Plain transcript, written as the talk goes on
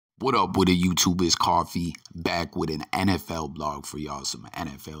What up with a YouTube? It's Coffee, back with an NFL blog for y'all. Some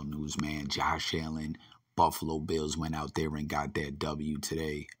NFL news, man. Josh Allen, Buffalo Bills went out there and got that W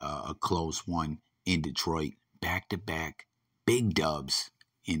today. A close one in Detroit. Back-to-back big dubs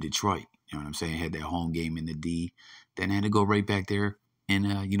in Detroit. You know what I'm saying? Had that home game in the D. Then had to go right back there and,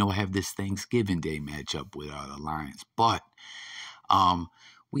 have this Thanksgiving Day matchup with the Lions. But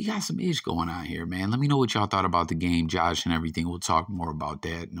we got some ish going on here, man. Let me know what y'all thought about the game, Josh, and everything. We'll talk more about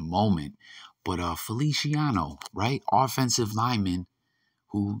that in a moment. But Feliciano, right? Offensive lineman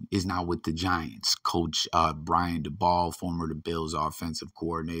who is now with the Giants. Coach Brian DeBall, former the Bills offensive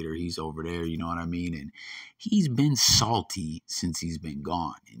coordinator. He's over there, you know what I mean? And he's been salty since he's been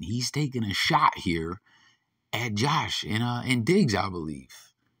gone. And he's taking a shot here at Josh and Diggs, I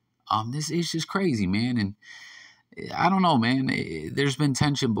believe. This is just crazy, man. And I don't know, man. There's been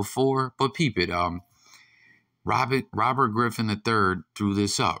tension before, but peep it. Robert Griffin III threw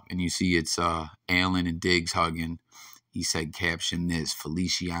this up, and you see it's Allen and Diggs hugging. He said, caption this,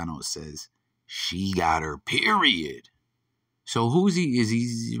 Feliciano says, she got her period. So who's he? Is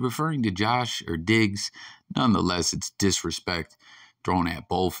he referring to Josh or Diggs? Nonetheless, it's disrespect thrown at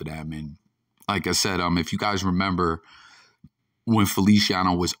both of them. And like I said, if you guys remember, when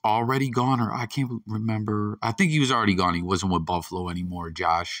Feliciano was already gone, or I can't remember. I think he was already gone. He wasn't with Buffalo anymore,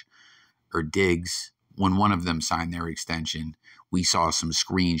 Josh or Diggs. When one of them signed their extension, we saw some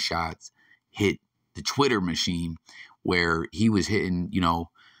screenshots hit the Twitter machine where he was hitting,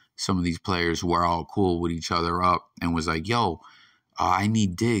 some of these players who are all cool with each other up and was like, yo, I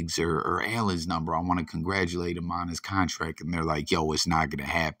need Diggs or Allen's number. I want to congratulate him on his contract. And they're like, yo, it's not going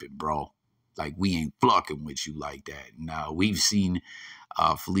to happen, bro. Like, we ain't flunking with you like that. Now, we've seen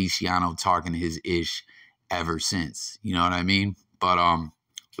Feliciano talking his ish ever since. You know what I mean? But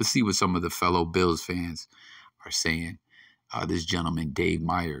let's see what some of the fellow Bills fans are saying. This gentleman, Dave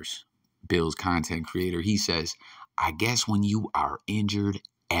Myers, Bills content creator, he says, I guess when you are injured,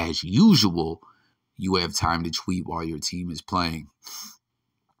 as usual, you have time to tweet while your team is playing.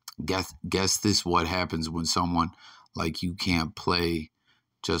 Guess this what happens when someone like you can't play,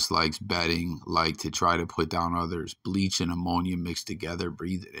 just likes betting, like to try to put down others. Bleach and ammonia mixed together,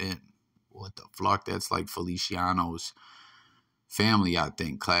 breathe it in. What the fuck? That's like Feliciano's family, I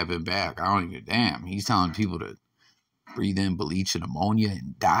think, clapping back. I don't even, damn. He's telling people to breathe in bleach and ammonia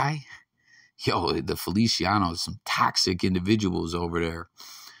and die? Yo, the Felicianos, some toxic individuals over there.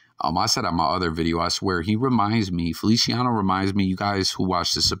 I said on my other video, I swear, Feliciano reminds me, you guys who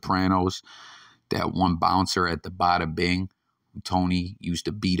watch The Sopranos, that one bouncer at the Bada Bing, Tony used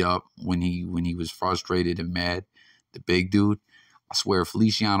to beat up when he was frustrated and mad, the big dude. I swear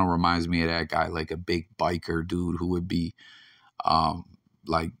Feliciano reminds me of that guy, like a big biker dude who would be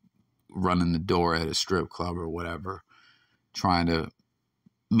like running the door at a strip club or whatever, trying to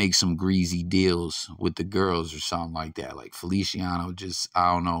make some greasy deals with the girls or something like that. Like Feliciano, just,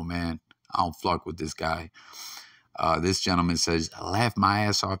 I don't know, man. I don't fuck with this guy. This gentleman says, I laughed my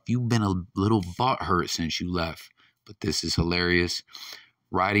ass off. You've been a little butthurt since you left. But this is hilarious.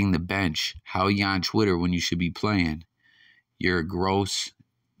 Riding the bench. How you on Twitter when you should be playing? You're gross.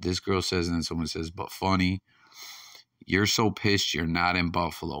 This girl says, and then someone says, but funny. You're so pissed you're not in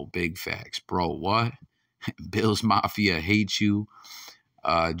Buffalo. Big facts. Bro, what? Bills Mafia hates you.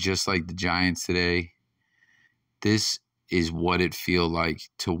 Just like the Giants today. This is what it feel like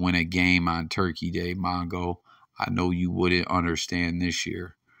to win a game on Turkey Day, Mongo. I know you wouldn't understand this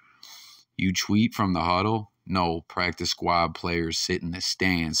year. You tweet from the huddle? No, practice squad players sit in the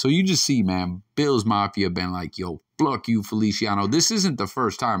stands. So you just see, man, Bills Mafia been like, yo, fuck you, Feliciano. This isn't the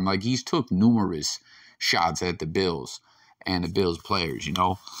first time. Like, he's took numerous shots at the Bills and the Bills players,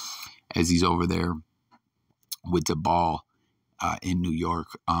 as he's over there with the ball in New York.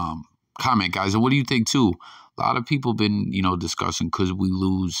 Comment, guys. And what do you think, too? A lot of people been, discussing because we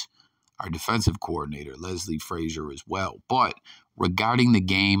lose our defensive coordinator, Leslie Frazier, as well. But regarding the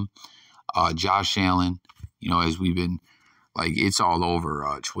game, Josh Allen, as we've been, like, it's all over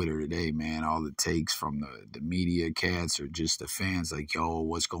Twitter today, man. All the takes from the media cats or just the fans, like, yo,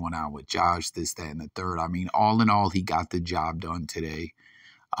 what's going on with Josh, this, that, and the third. I mean, all in all, he got the job done today.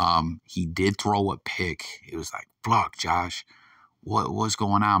 He did throw a pick. It was like, fuck, Josh, what's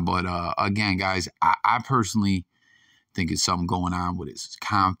going on? But, again, guys, I personally think it's something going on with his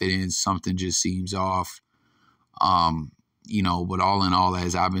confidence. Something just seems off. But all in all,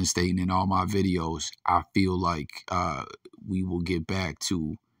 as I've been stating in all my videos, I feel like we will get back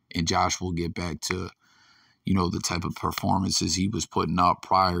to, and Josh will get back to, the type of performances he was putting up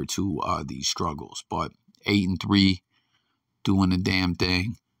prior to these struggles. But 8-3, doing the damn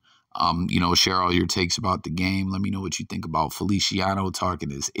thing. Share all your takes about the game. Let me know what you think about Feliciano talking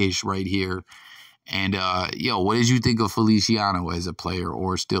this ish right here. And, what did you think of Feliciano as a player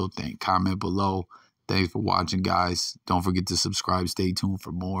or still think? Comment below. Thanks for watching, guys. Don't forget to subscribe. Stay tuned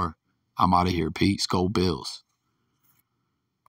for more. I'm out of here. Peace. Go Bills.